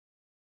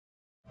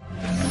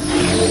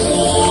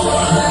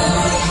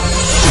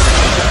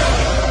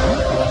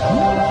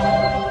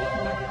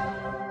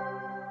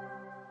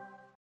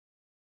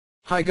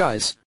Hi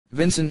guys,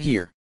 Vincent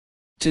here.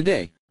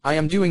 Today, I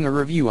am doing a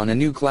review on a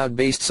new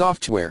cloud-based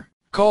software,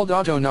 called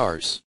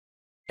Autonars.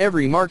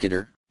 Every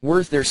marketer,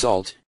 worth their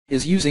salt,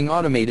 is using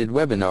automated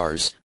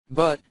webinars,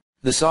 but,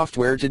 the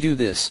software to do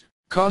this,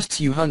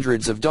 costs you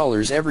hundreds of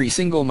dollars every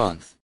single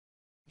month.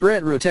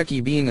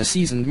 Rutecky, being a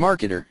seasoned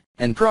marketer,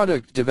 and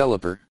product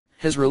developer,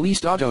 has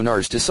released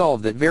Autonars to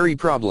solve that very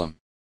problem.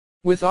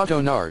 With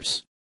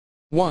Autonars,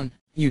 1.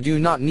 You do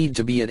not need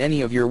to be at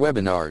any of your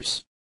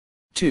webinars.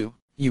 2.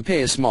 You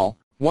pay a small,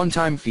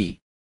 one-time fee.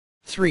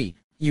 3.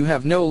 You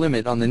have no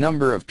limit on the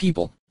number of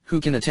people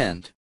who can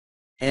attend.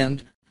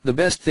 And, the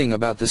best thing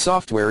about the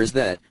software is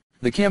that,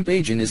 the camp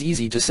agent is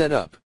easy to set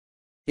up.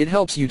 It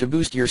helps you to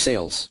boost your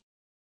sales.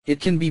 It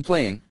can be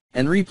playing,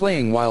 and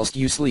replaying whilst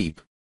you sleep.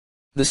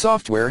 The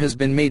software has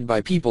been made by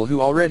people who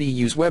already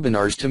use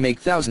webinars to make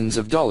thousands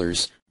of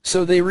dollars,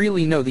 so they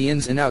really know the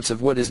ins and outs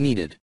of what is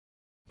needed.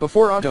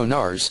 Before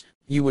Autonars,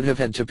 you would have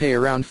had to pay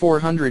around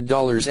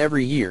 $400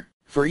 every year,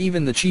 for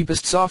even the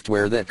cheapest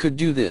software that could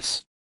do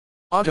this.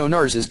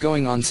 Autonars is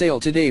going on sale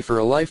today for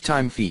a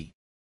lifetime fee.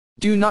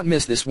 Do not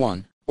miss this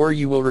one, or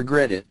you will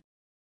regret it.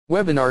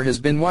 Webinar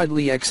has been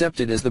widely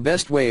accepted as the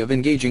best way of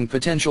engaging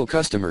potential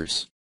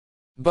customers.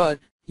 But,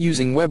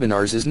 using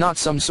webinars is not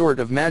some sort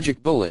of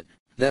magic bullet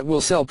that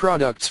will sell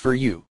products for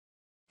you.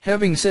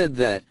 Having said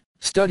that,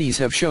 studies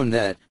have shown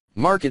that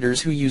marketers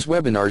who use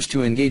webinars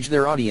to engage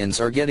their audience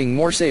are getting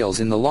more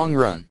sales in the long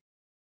run.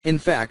 In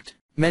fact,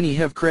 many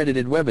have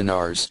credited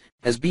webinars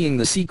as being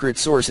the secret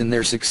source in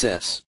their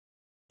success.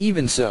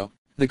 Even so,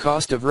 the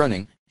cost of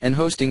running and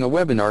hosting a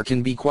webinar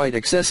can be quite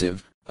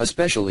excessive,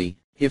 especially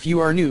if you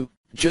are new,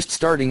 just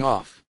starting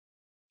off.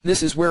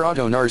 This is where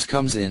Autonars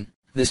comes in.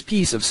 This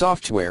piece of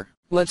software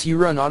lets you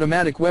run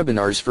automatic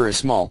webinars for a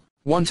small,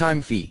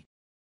 one-time fee.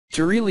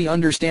 To really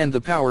understand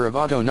the power of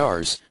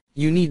Autonars,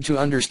 you need to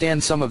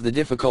understand some of the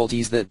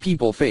difficulties that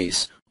people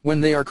face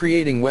when they are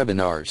creating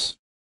webinars.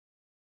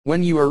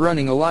 When you are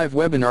running a live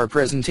webinar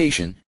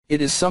presentation,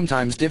 it is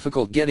sometimes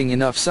difficult getting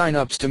enough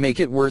sign-ups to make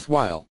it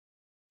worthwhile.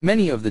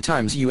 Many of the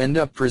times you end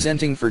up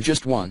presenting for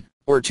just 1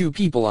 or 2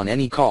 people on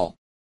any call.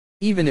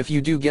 Even if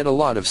you do get a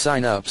lot of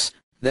sign-ups,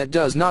 that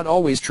does not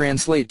always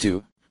translate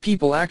to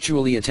people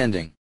actually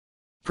attending.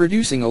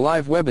 Producing a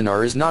live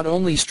webinar is not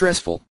only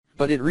stressful,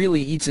 but it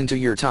really eats into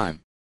your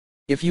time.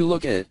 If you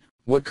look at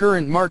what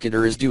current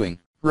marketer is doing,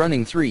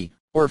 running 3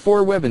 or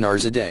 4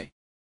 webinars a day,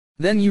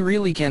 then you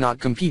really cannot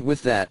compete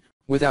with that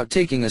without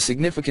taking a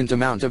significant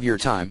amount of your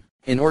time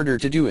in order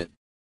to do it.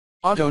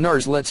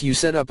 Autonars lets you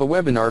set up a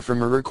webinar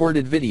from a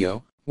recorded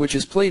video, which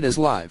is played as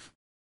live.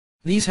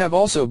 These have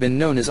also been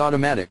known as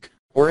automatic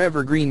or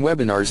evergreen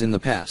webinars in the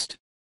past.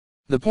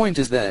 The point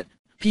is that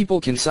people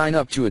can sign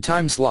up to a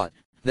time slot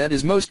that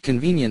is most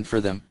convenient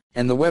for them,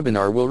 and the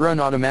webinar will run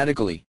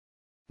automatically.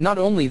 Not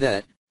only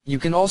that, you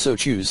can also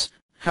choose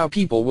how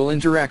people will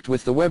interact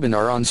with the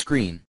webinar on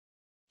screen.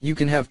 You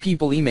can have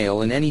people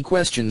email in any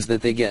questions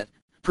that they get,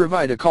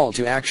 provide a call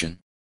to action,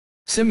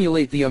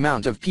 simulate the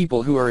amount of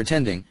people who are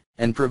attending,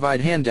 and provide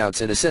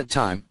handouts at a set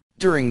time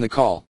during the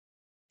call.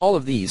 All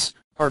of these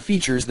are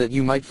features that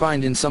you might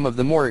find in some of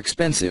the more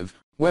expensive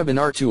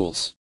webinar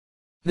tools.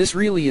 This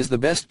really is the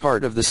best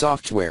part of the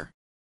software.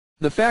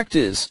 The fact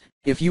is,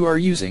 if you are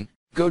using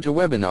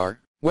GoToWebinar,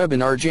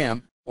 Webinar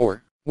Jam,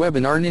 or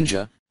Webinar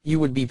Ninja, you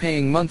would be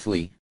paying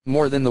monthly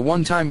more than the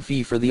one-time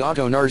fee for the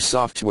Autonars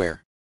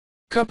software.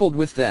 Coupled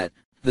with that,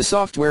 the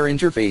software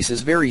interface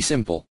is very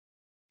simple.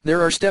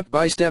 There are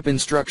step-by-step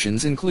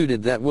instructions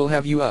included that will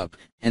have you up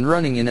and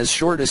running in as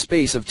short a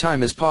space of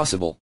time as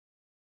possible.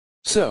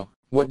 So,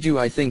 what do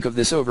I think of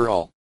this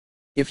overall?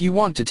 If you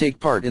want to take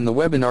part in the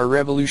webinar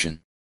revolution,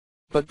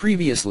 but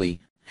previously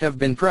have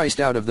been priced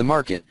out of the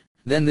market,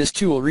 then this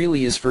tool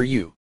really is for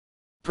you.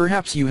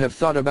 Perhaps you have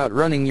thought about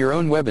running your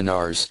own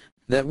webinars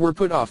that were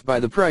put off by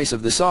the price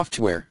of the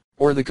software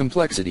or the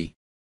complexity.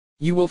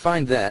 You will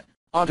find that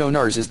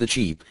Autonars is the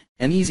cheap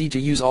and easy to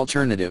use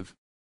alternative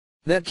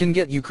that can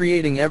get you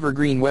creating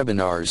evergreen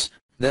webinars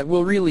that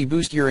will really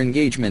boost your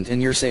engagement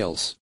and your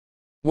sales.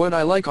 What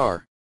I like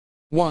are: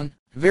 1.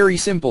 Very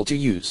simple to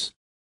use.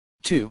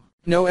 2.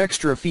 No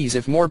extra fees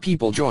if more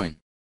people join.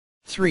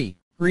 3.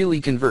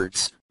 Really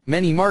converts.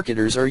 Many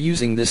marketers are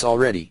using this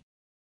already.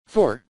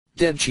 4.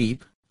 Dead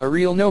cheap, a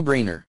real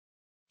no-brainer.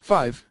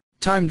 5.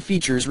 Timed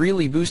features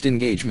really boost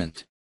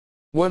engagement.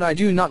 What I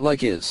do not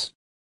like is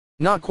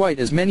not quite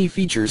as many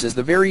features as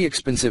the very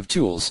expensive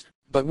tools,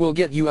 but will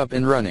get you up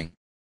and running.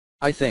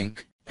 I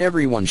think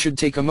everyone should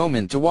take a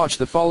moment to watch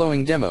the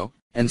following demo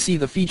and see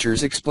the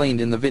features explained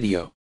in the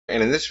video.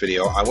 And in this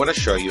video, I want to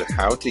show you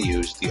how to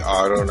use the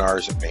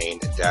Autonars main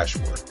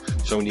dashboard.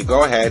 So when you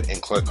go ahead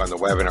and click on the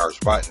Webinars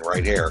button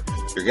right here,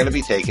 you're going to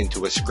be taken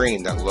to a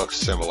screen that looks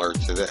similar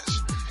to this.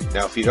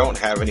 Now, if you don't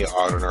have any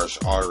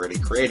Autonars already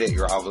created,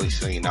 you're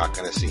obviously not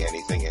going to see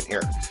anything in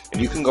here.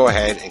 And you can go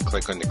ahead and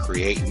click on the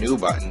Create New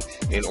button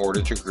in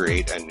order to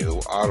create a new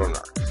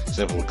Autonar.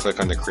 Simply click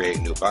on the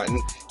Create New button,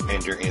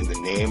 enter in the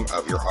name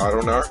of your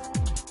Autonar,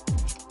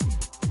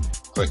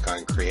 click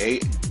on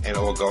Create, and it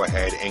will go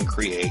ahead and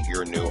create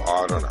your new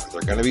Autonar.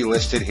 They're going to be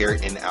listed here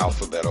in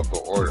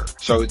alphabetical order.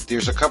 So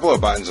there's a couple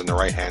of buttons on the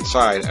right hand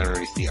side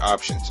underneath the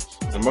options.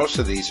 And most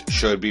of these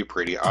should be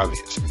pretty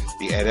obvious.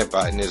 The edit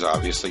button is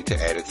obviously to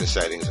edit the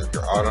settings of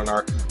your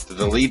Autonar. The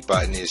delete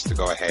button is to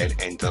go ahead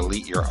and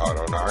delete your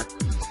Autonar.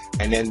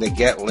 And then the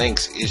get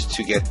links is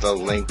to get the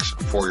links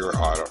for your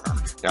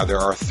Autonar. Now there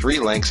are 3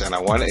 links and I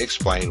want to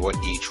explain what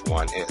each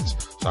one is.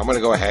 So I'm going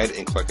to go ahead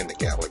and click on the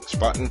get links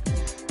button,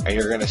 and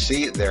you're going to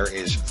see there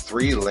is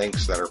 3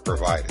 links that are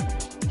provided.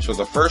 So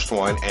the first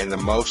one, and the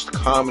most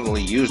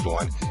commonly used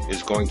one,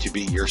 is going to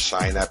be your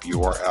sign up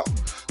URL.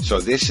 So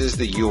this is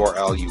the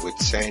URL you would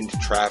send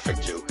traffic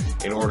to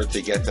in order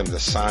to get them to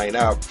sign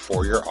up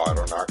for your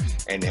Autonar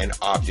and then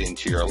opt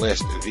into your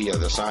list via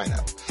the sign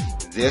up.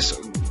 This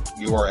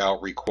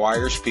URL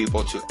requires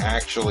people to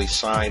actually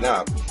sign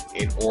up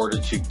in order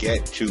to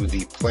get to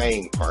the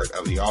playing part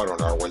of the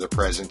Autonar where the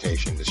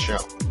presentation is shown.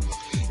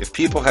 If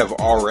people have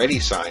already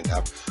signed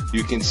up,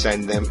 you can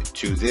send them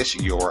to this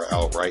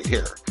URL right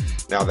here.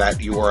 Now that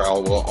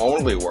URL will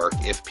only work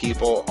if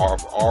people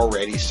have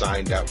already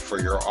signed up for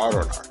your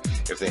Autonar.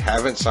 If they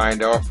haven't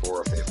signed up,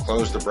 or if they've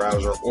closed the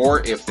browser,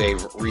 or if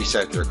they've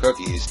reset their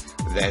cookies,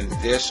 then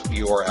this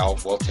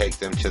URL will take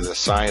them to the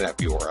sign up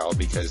URL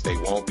because they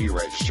won't be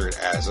registered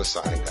as a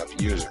signed up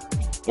user.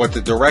 What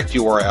the direct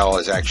URL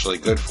is actually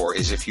good for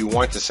is if you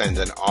want to send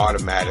an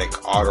automatic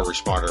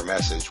autoresponder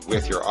message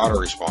with your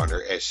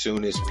autoresponder as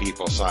soon as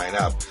people sign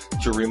up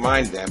to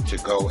remind them to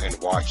go and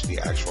watch the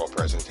actual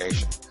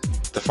presentation.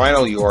 The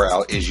final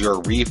URL is your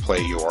replay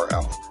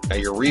URL. Now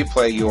your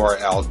replay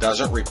URL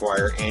doesn't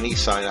require any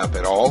sign up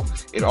at all.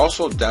 It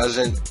also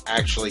doesn't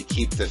actually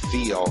keep the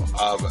feel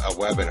of a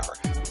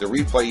webinar. The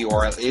replay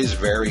URL is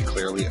very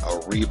clearly a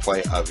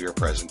replay of your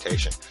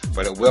presentation,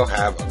 but it will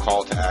have a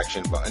call to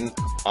action button,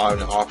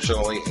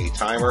 optionally a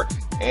timer,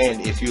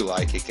 and if you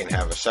like, it can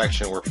have a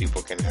section where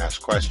people can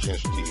ask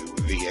questions to you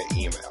via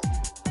email.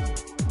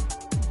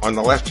 On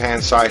the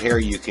left-hand side here,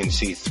 you can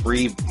see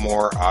 3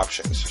 more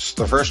options.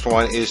 The first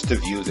one is to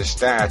view the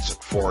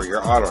stats for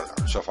your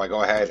Autonar. So if I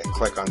go ahead and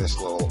click on this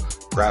little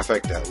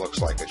graphic that looks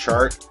like a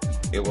chart,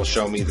 it will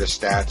show me the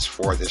stats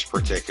for this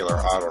particular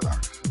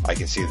Autonar. I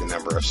can see the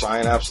number of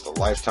signups, the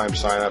lifetime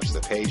signups,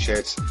 the page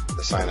hits,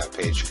 the sign-up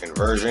page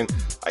conversion.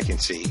 I can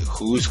see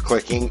who's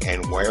clicking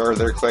and where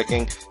they're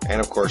clicking,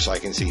 and of course I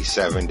can see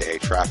 7-day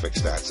traffic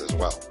stats as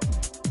well.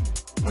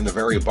 On the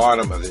very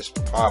bottom of this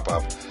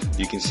pop-up,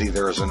 you can see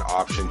there is an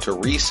option to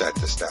reset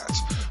the stats.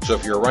 So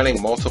if you're running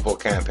multiple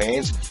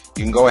campaigns,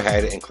 you can go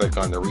ahead and click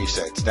on the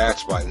reset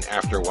stats button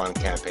after one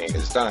campaign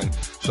is done,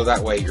 so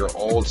that way your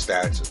old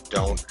stats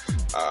don't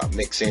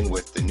mix in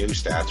with the new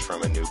stats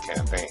from a new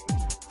campaign.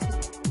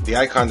 The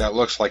icon that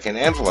looks like an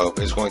envelope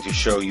is going to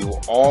show you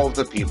all of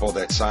the people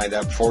that signed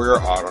up for your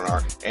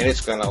Autonar, and it's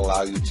going to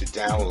allow you to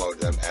download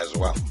them as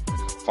well.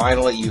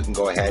 Finally, you can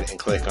go ahead and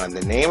click on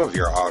the name of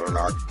your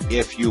Autonar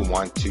if you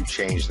want to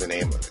change the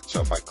name of it. So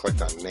if I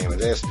clicked on the name of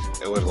this,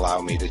 it would allow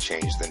me to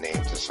change the name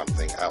to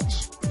something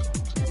else.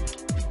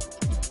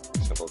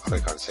 So we'll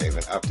click on Save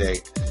and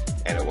Update,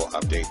 and it will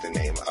update the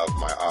name of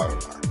my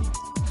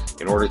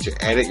Autonar. In order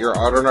to edit your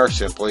Autonar,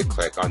 simply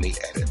click on the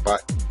Edit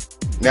button.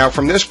 Now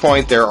from this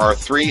point, there are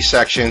 3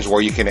 sections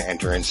where you can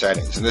enter in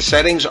settings. And the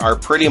settings are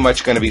pretty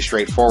much going to be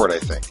straightforward, I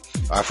think.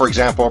 For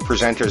example, a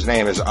presenter's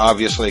name is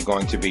obviously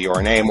going to be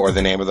your name or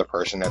the name of the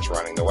person that's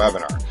running the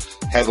webinar.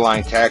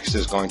 Headline text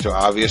is going to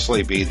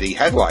obviously be the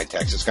headline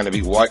text. It's going to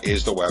be what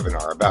is the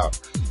webinar about.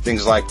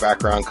 Things like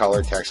background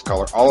color, text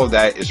color, all of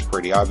that is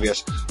pretty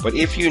obvious. But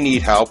if you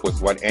need help with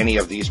what any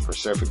of these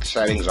specific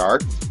settings are,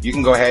 you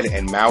can go ahead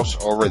and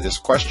mouse over this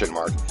question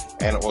mark,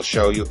 and it will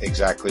show you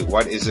exactly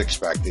what is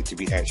expected to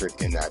be entered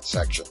in that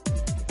section.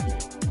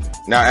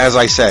 Now, as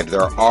I said,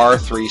 there are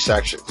 3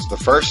 sections. The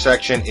first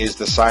section is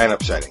the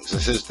sign-up settings.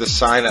 This is the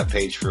sign-up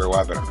page for your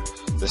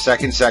webinar. The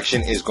second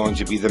section is going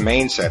to be the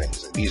main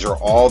settings. These are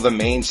all the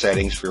main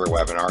settings for your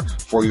webinar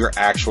for your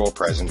actual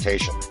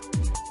presentation.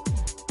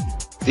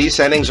 These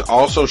settings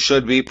also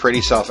should be pretty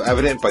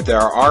self-evident, but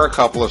there are a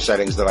couple of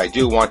settings that I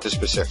do want to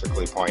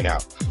specifically point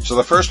out. So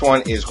the first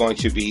one is going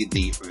to be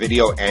the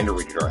video and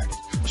redirect.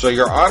 So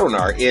your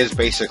Autonar is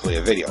basically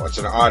a video. It's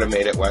an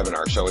automated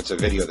webinar, so it's a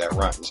video that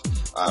runs.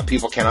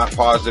 People cannot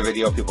pause the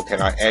video. People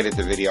cannot edit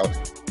the video.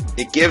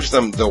 It gives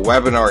them the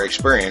webinar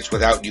experience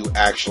without you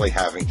actually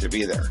having to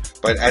be there.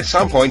 But at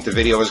some point, the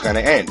video is going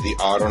to end. The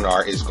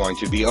Autonar is going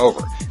to be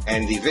over.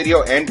 And the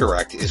video end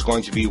direct is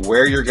going to be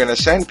where you're going to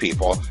send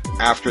people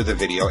after the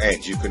video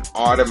ends. You can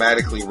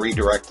automatically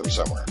redirect them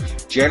somewhere.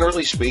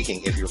 Generally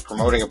speaking, if you're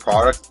promoting a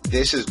product,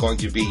 this is going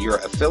to be your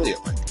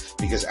affiliate link,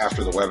 because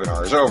after the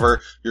webinar is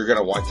over, you're going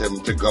to want them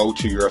to go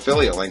to your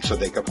affiliate link so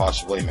they could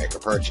possibly make a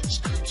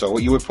purchase. So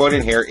what you would put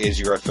in here is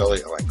your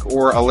affiliate link,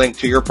 or a link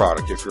to your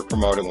product if you're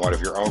promoting one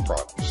of your own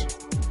products.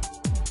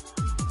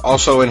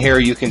 Also in here,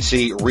 you can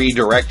see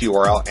redirect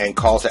URL and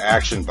call to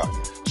action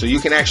button. So you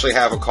can actually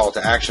have a call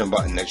to action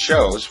button that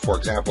shows, for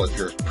example, if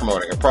you're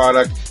promoting a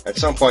product, at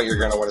some point you're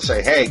going to want to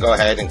say, hey, go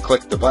ahead and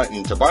click the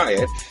button to buy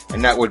it,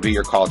 and that would be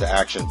your call to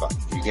action button.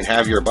 You can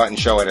have your button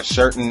show at a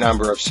certain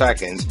number of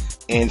seconds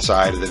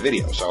inside of the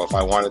video. So if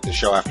I wanted to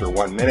show after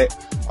 1 minute,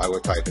 I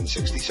would type in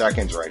 60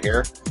 seconds right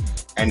here.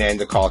 And then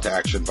the call to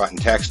action button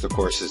text, of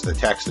course, is the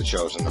text that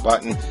shows in the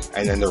button.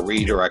 And then the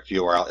redirect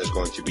URL is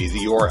going to be the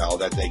URL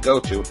that they go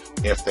to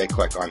if they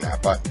click on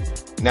that button.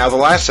 Now, the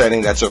last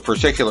setting that's of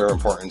particular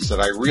importance that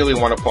I really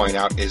want to point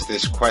out is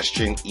this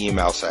question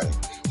email setting.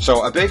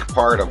 So a big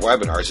part of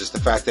webinars is the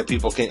fact that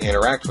people can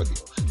interact with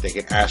you. They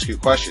can ask you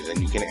questions and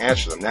you can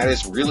answer them. That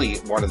is really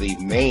one of the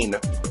main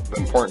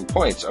important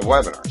points of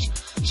webinars.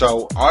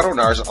 So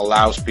Autonars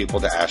allows people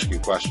to ask you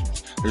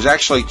questions. There's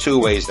actually two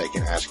ways they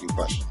can ask you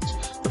questions.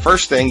 The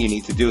first thing you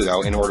need to do,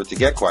 though, in order to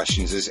get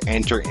questions is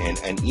enter in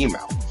an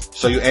email.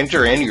 So you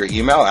enter in your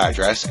email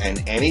address,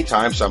 and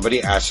anytime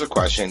somebody asks a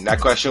question,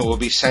 that question will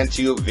be sent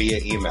to you via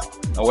email.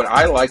 Now, what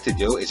I like to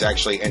do is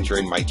actually enter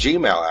in my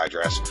Gmail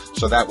address,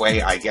 so that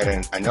way I get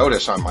a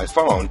notice on my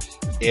phone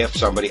if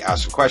somebody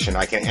asks a question.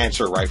 I can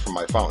answer right from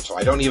my phone. So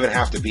I don't even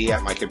have to be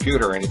at my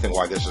computer or anything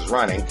while this is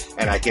running,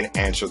 and I can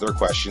answer their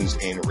questions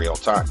in real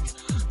time.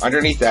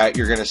 Underneath that,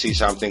 you're going to see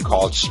something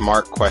called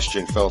Smart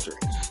Question Filtering.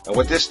 And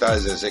what this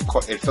does is it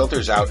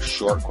filters out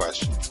short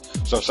questions.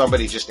 So if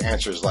somebody just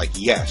answers like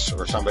yes,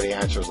 or somebody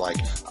answers like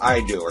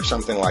I do, or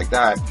something like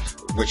that,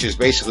 which is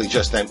basically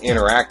just them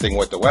interacting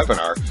with the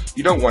webinar,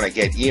 you don't want to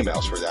get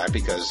emails for that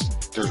because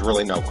there's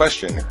really no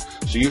question there.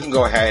 So you can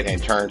go ahead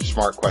and turn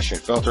Smart Question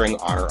Filtering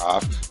on or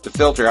off to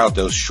filter out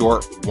those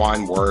short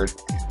one-word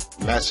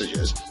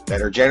messages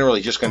that are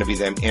generally just going to be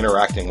them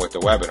interacting with the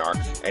webinar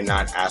and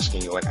not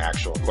asking you an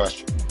actual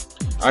question.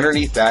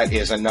 Underneath that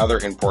is another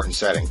important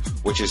setting,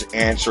 which is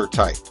answer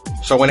type.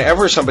 So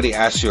whenever somebody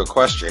asks you a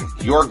question,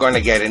 you're going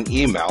to get an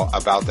email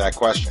about that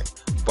question.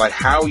 But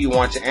how you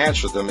want to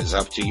answer them is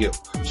up to you.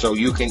 So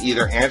you can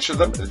either answer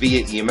them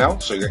via email,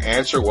 so your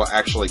answer will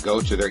actually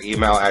go to their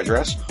email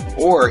address,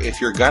 or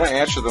if you're going to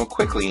answer them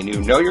quickly and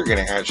you know you're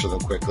going to answer them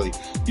quickly,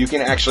 you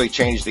can actually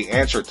change the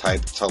answer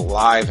type to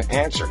live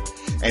answer.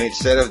 And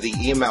instead of the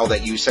email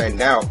that you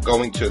send out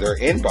going to their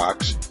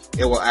inbox,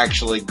 it will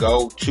actually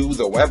go to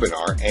the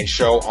webinar and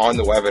show on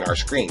the webinar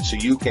screen. So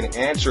you can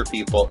answer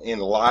people in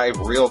live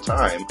real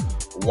time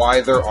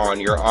while they're on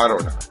your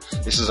Autonar.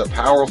 This is a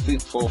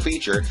powerful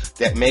feature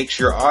that makes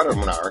your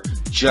Autonar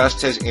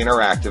just as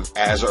interactive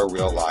as a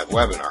real live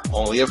webinar.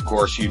 Only, of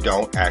course, you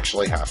don't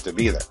actually have to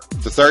be there.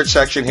 The third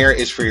section here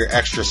is for your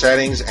extra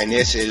settings, and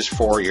this is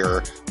for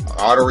your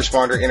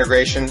autoresponder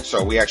integration.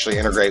 So we actually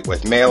integrate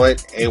with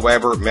MailIt,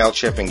 Aweber,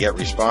 MailChimp, and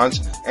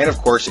GetResponse. And of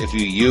course, if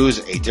you use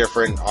a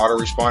different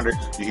autoresponder,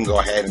 you can go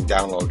ahead and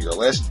download your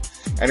list.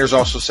 And there's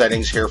also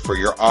settings here for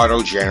your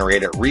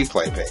auto-generated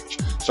replay page.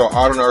 So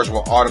Autonars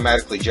will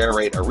automatically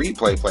generate a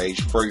replay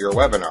page for your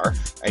webinar,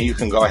 and you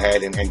can go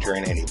ahead and enter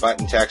in any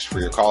button text for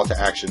your call to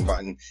action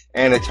button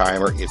and a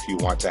timer if you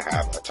want to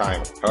have a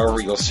timer. However,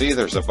 you'll see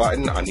there's a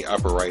button on the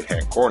upper right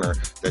hand corner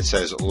that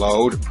says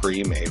Load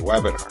Pre-Made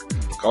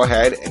Webinar. Go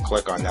ahead and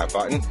click on that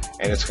button,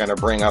 and it's going to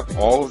bring up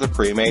all of the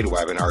pre-made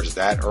webinars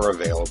that are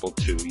available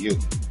to you.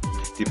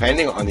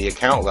 Depending on the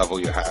account level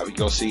you have,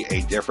 you'll see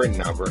a different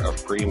number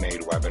of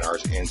pre-made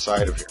webinars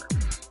inside of here.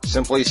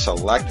 Simply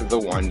select the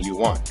one you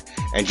want.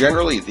 And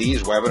generally,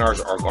 these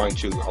webinars are going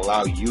to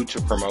allow you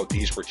to promote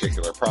these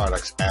particular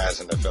products as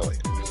an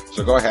affiliate.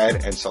 So go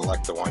ahead and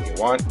select the one you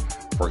want.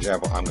 For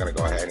example, I'm going to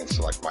go ahead and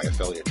select my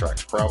Affiliate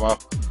Tracks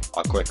promo.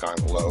 I'll click on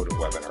Load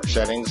Webinar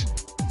Settings,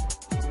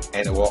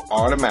 and it will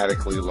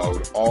automatically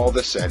load all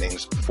the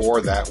settings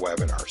for that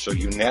webinar. So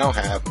you now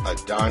have a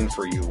done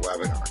for you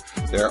webinar.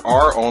 There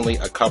are only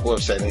a couple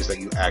of settings that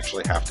you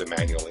actually have to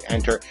manually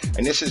enter,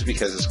 and this is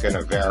because it's going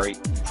to vary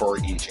for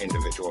each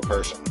individual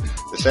person.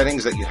 The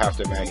settings that you have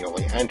to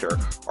manually enter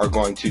are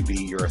going to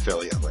be your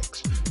affiliate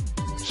links.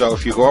 So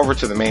if you go over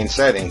to the main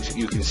settings,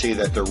 you can see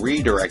that the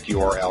redirect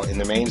URL in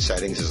the main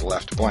settings is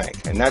left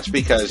blank. And that's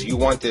because you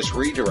want this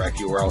redirect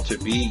URL to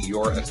be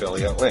your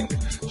affiliate link.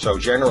 So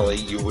generally,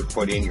 you would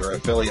put in your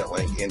affiliate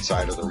link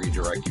inside of the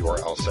redirect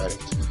URL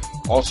settings.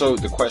 Also,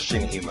 the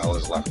question email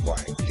is left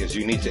blank because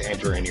you need to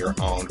enter in your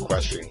own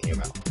question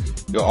email.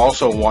 You'll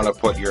also want to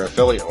put your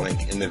affiliate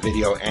link in the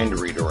video end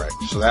redirect.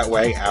 So that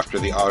way, after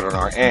the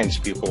Autonar ends,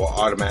 people will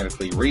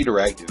automatically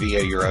redirect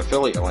via your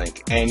affiliate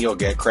link, and you'll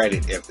get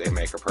credit if they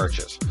make a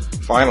purchase.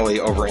 Finally,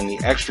 over in the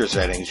extra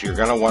settings, you're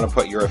going to want to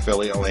put your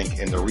affiliate link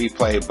in the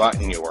replay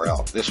button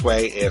URL. This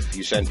way, if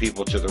you send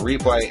people to the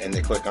replay and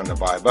they click on the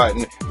buy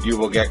button, you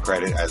will get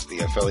credit as the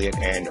affiliate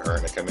and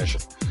earn a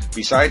commission.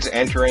 Besides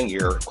entering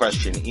your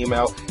question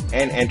email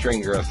and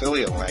entering your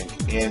affiliate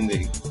link in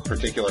the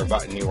particular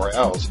button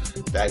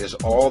URLs, that is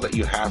all that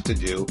you have to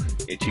do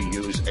to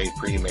use a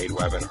pre-made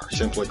webinar.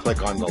 Simply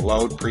click on the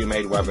Load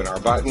Pre-Made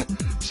Webinar button,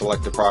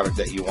 select the product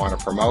that you want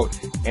to promote,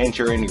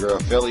 enter in your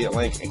affiliate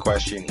link and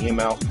question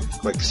email,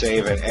 click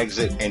Save and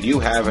Exit, and you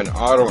have an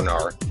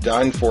Autonar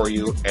done for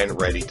you and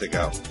ready to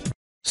go.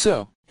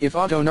 So, if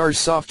Autonars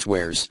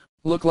softwares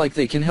look like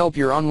they can help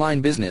your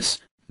online business,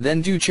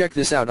 then do check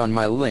this out on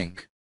my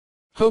link.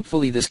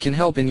 Hopefully this can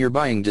help in your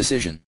buying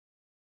decision.